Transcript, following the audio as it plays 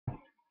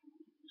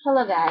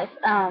Hello guys.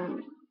 I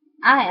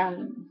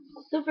am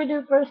super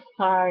duper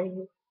sorry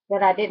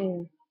that I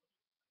didn't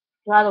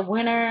draw the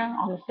winner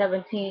on the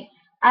 17th.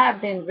 I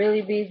have been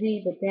really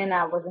busy, but then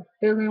I wasn't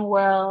feeling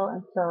well,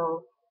 and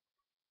so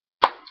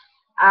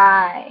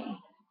I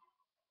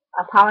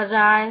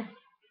apologize.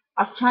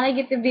 I was trying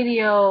to get the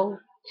video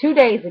 2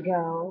 days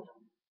ago.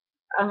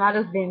 I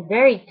just been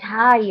very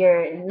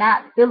tired and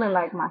not feeling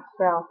like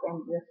myself,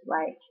 and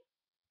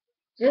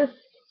just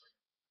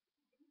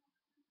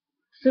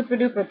super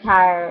duper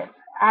tired.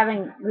 I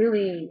haven't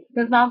really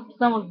since my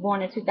son was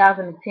born in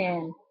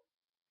 2010.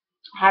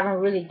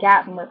 Haven't really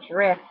got much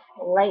rest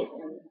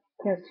lately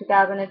since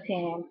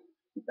 2010.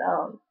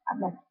 So I've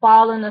been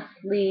falling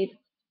asleep,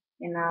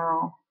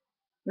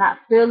 not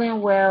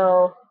feeling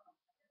well.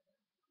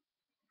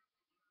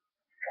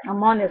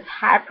 I'm on this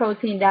high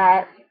protein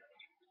diet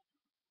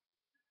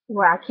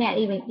where I can't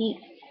even eat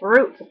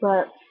fruit,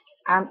 but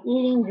I'm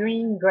eating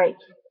green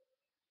grapes.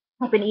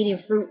 I've been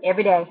eating fruit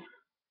every day.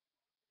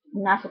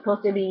 I'm not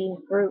supposed to be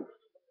eating fruit,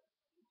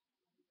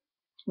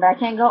 but I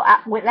can't go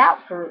out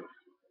without fruit.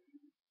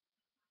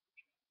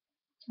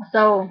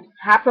 So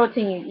high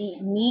protein, you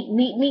eat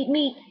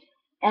meat,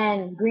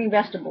 and green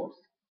vegetables.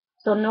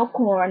 So no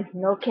corn,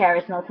 no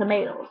carrots, no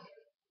tomatoes.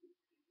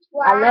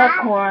 I love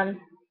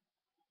corn.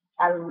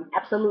 I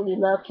absolutely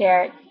love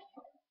carrots.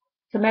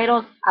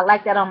 Tomatoes, I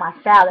like that on my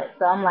salad.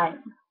 So I'm like,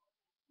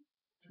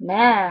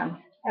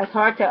 man, it's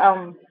hard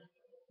to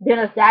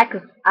balance that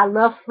because I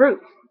love fruit.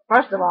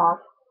 First of all,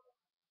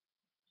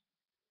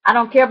 I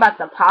don't care about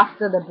the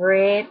pasta, the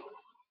bread.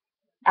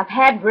 I've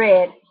had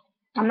bread.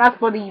 I'm not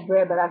supposed to eat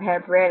bread, but I've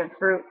had bread and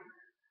fruit,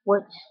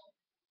 which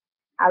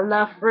I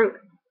love fruit.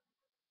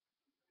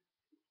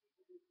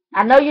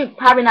 I know you're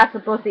probably not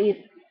supposed to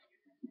eat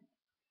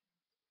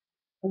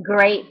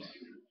grapes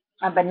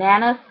and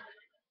bananas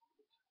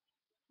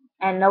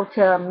and no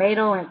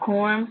tomato and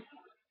corn,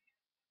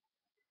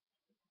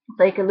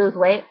 so you can lose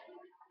weight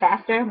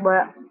faster,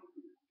 but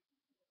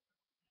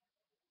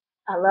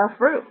I love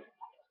fruit.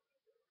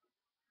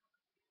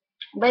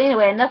 But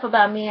anyway, enough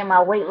about me and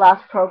my weight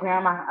loss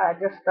program. I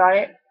just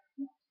started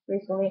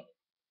recently.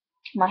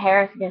 My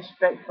hair has been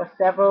straight for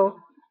several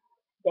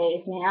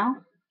days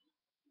now.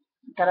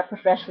 Got a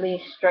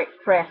professionally straight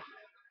press.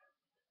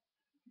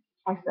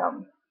 And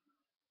so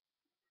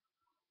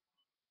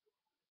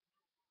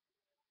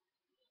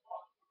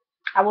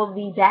I will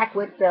be back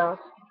with I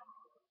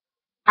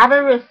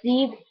haven't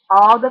received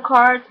all the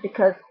cards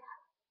because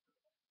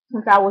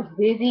since I was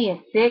busy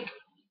and sick,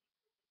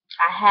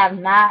 I have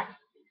not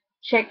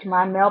checked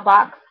my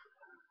mailbox,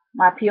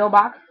 my P.O.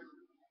 box,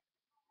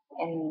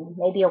 in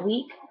maybe a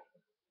week.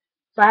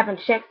 So I haven't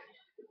checked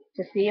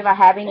to see if I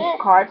have any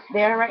cards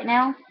there right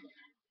now.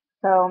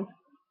 So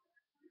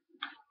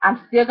I'm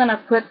still gonna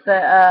put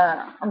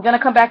I'm gonna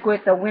come back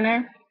with the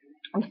winner.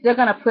 I'm still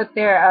gonna put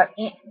the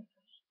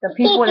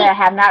people that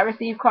have not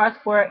received cards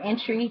for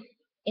entry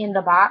in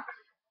the box.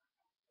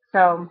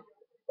 So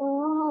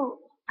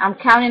I'm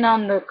counting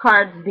on the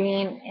cards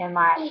being in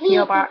my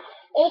PO box.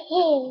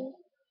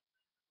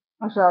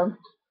 So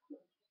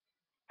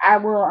I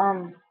will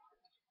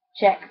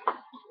check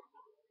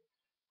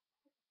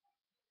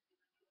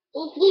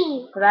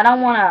because I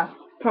don't want to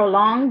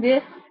prolong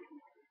this.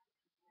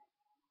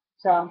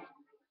 So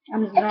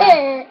I'm just gonna.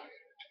 I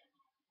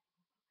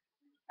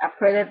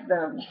pray that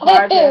the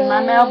cards are in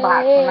my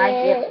mailbox when I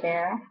get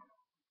there.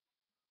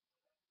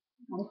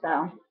 And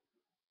so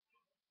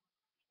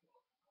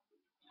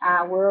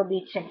I will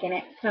be checking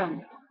it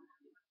soon.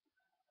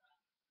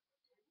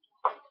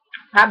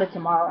 Probably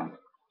tomorrow.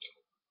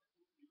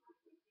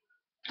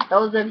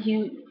 Those of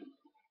you,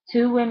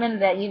 two women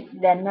that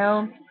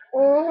know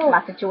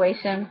my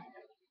situation,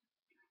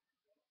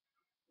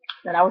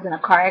 that I was in a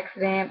car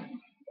accident,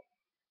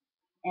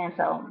 and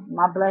so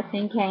my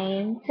blessing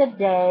came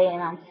today,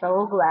 and I'm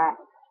so glad.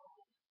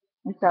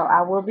 And so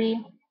I will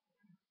be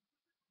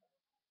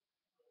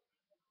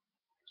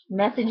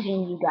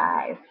messaging you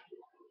guys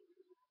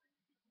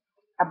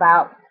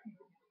about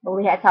what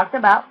we had talked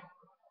about.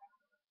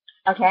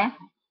 Okay?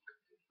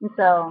 And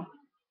so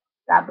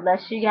God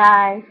bless you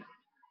guys.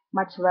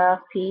 Much love,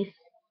 peace,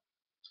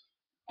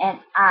 and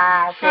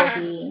I will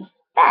be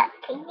back.